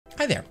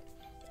Hi there.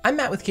 I'm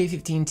Matt with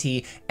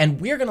K15T, and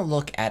we're going to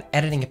look at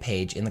editing a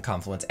page in the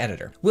Confluence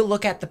editor. We'll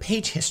look at the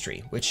page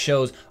history, which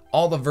shows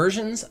all the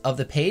versions of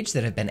the page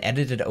that have been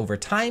edited over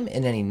time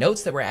and any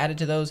notes that were added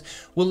to those.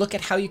 We'll look at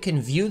how you can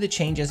view the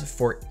changes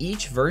for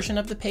each version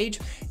of the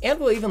page, and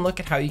we'll even look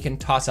at how you can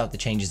toss out the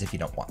changes if you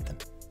don't want them.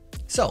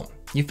 So,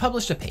 you've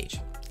published a page,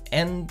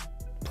 and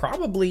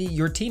probably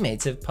your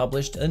teammates have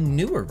published a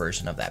newer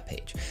version of that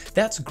page.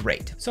 That's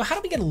great. So how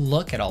do we get a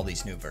look at all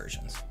these new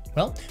versions?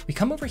 Well, we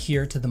come over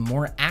here to the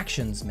More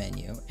Actions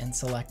menu and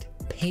select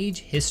Page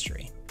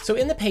History. So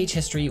in the page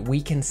history,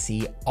 we can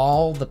see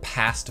all the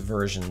past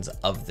versions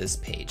of this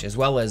page, as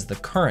well as the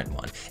current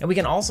one. And we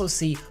can also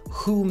see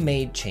who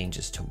made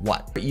changes to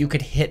what. You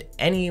could hit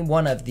any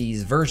one of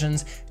these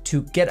versions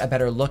to get a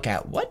better look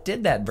at what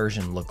did that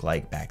version look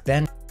like back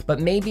then. But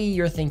maybe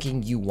you're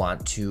thinking you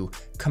want to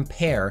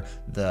compare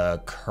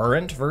the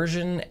current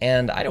version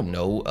and, I don't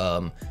know,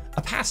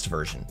 a past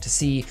version to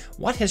see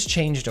what has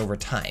changed over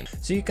time.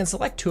 So you can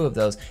select two of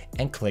those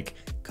and click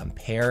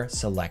Compare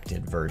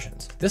Selected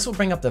Versions. This will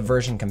bring up the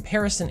version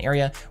comparison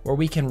area where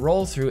we can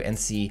roll through and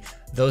see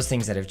those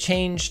things that have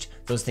changed,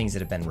 those things that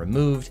have been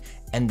removed,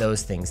 and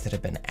those things that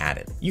have been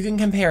added. You can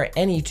compare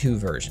any two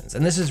versions,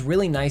 and this is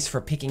really nice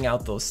for picking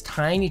out those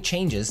tiny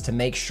changes to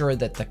make sure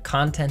that the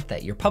content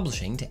that you're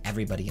publishing to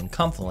everybody in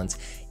Confluence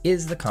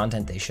is the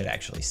content they should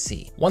actually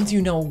see. Once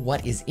you know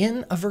what is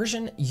in a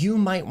version, you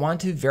might want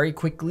to very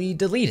quickly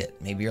delete it.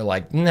 Maybe you're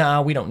like,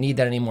 nah, we don't need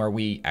that anymore.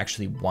 We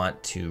actually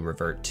want to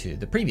revert to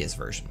the previous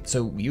version.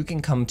 So you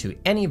can come to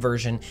any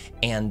version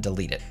and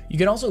delete it. You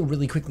can also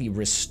really quickly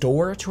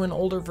restore to an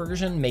older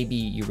version. Maybe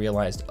you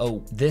realized,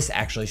 oh, this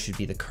actually should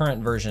be the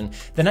current version.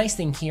 The nice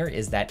thing here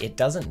is that it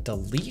doesn't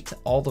delete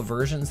all the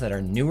versions that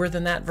are newer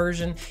than that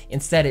version.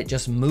 Instead, it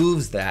just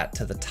moves that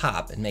to the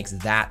top and makes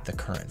that the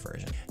current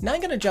version. Now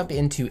I'm going to jump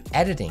into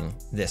editing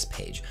this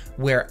page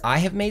where I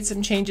have made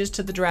some changes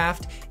to the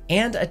draft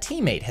and a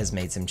teammate has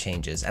made some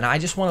changes. And I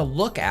just want to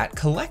look at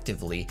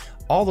collectively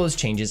all those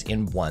changes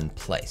in one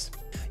place.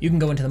 You can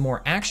go into the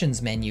More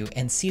Actions menu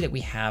and see that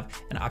we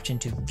have an option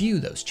to view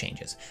those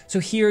changes. So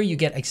here you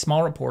get a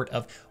small report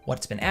of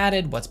what's been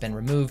added, what's been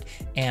removed,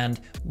 and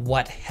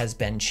what has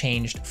been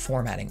changed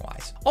formatting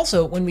wise.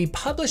 Also, when we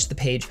publish the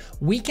page,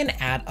 we can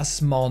add a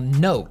small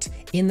note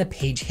in the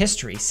page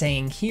history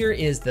saying, here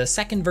is the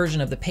second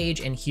version of the page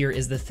and here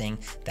is the thing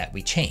that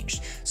we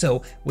changed.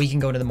 So we can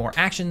go to the More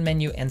Action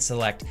menu and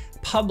select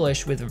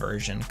Publish with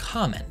Version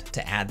Comment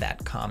to add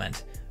that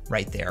comment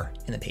right there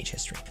in the page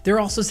history. There are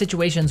also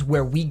situations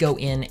where we go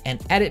in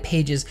and edit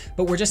pages,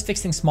 but we're just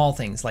fixing small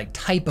things like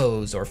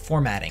typos or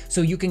formatting.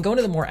 So you can go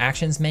to the More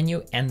Actions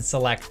menu and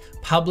select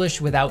Publish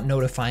without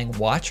notifying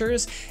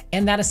watchers.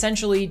 And that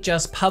essentially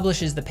just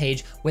publishes the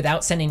page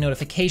without sending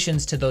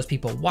notifications to those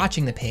people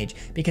watching the page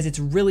because it's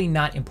really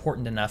not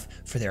important enough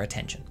for their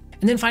attention.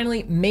 And then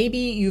finally, maybe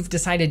you've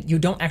decided you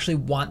don't actually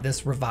want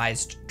this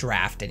revised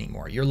draft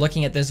anymore. You're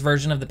looking at this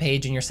version of the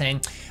page and you're saying,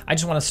 I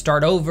just want to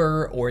start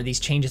over, or these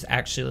changes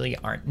actually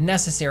aren't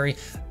necessary.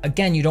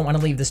 Again, you don't want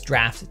to leave this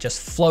draft just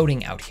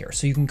floating out here.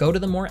 So you can go to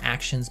the More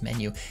Actions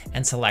menu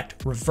and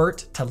select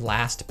Revert to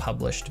Last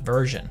Published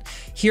Version.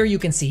 Here you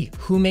can see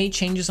who made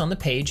changes on the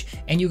page,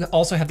 and you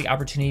also have the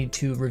opportunity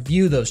to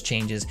review those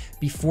changes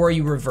before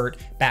you revert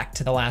back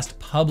to the last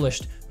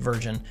published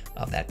version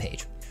of that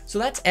page. So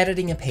that's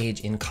editing a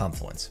page in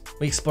Confluence.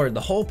 We explored the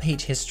whole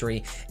page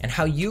history and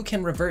how you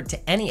can revert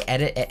to any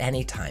edit at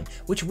any time,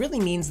 which really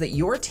means that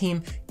your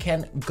team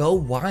can go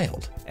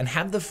wild and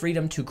have the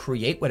freedom to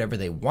create whatever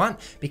they want,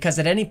 because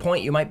at any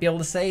point you might be able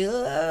to say,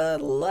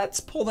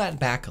 let's pull that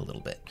back a little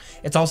bit.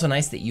 It's also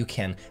nice that you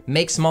can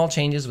make small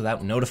changes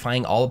without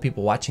notifying all the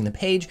people watching the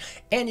page,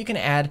 and you can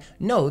add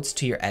notes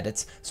to your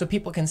edits so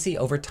people can see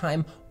over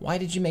time, why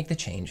did you make the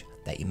change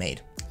that you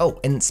made? Oh,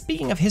 and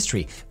speaking of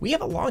history, we have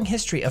a long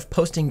history of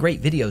posting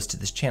great videos to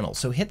this channel,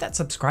 so hit that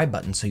subscribe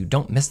button so you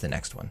don't miss the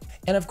next one.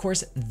 And of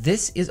course,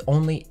 this is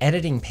only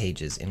editing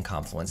pages in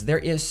Confluence. There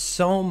is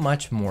so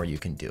much more you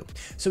can do.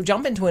 So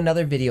jump into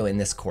another video in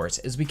this course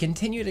as we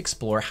continue to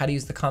explore how to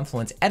use the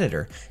Confluence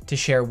editor to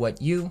share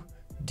what you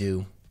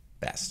do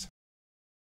best.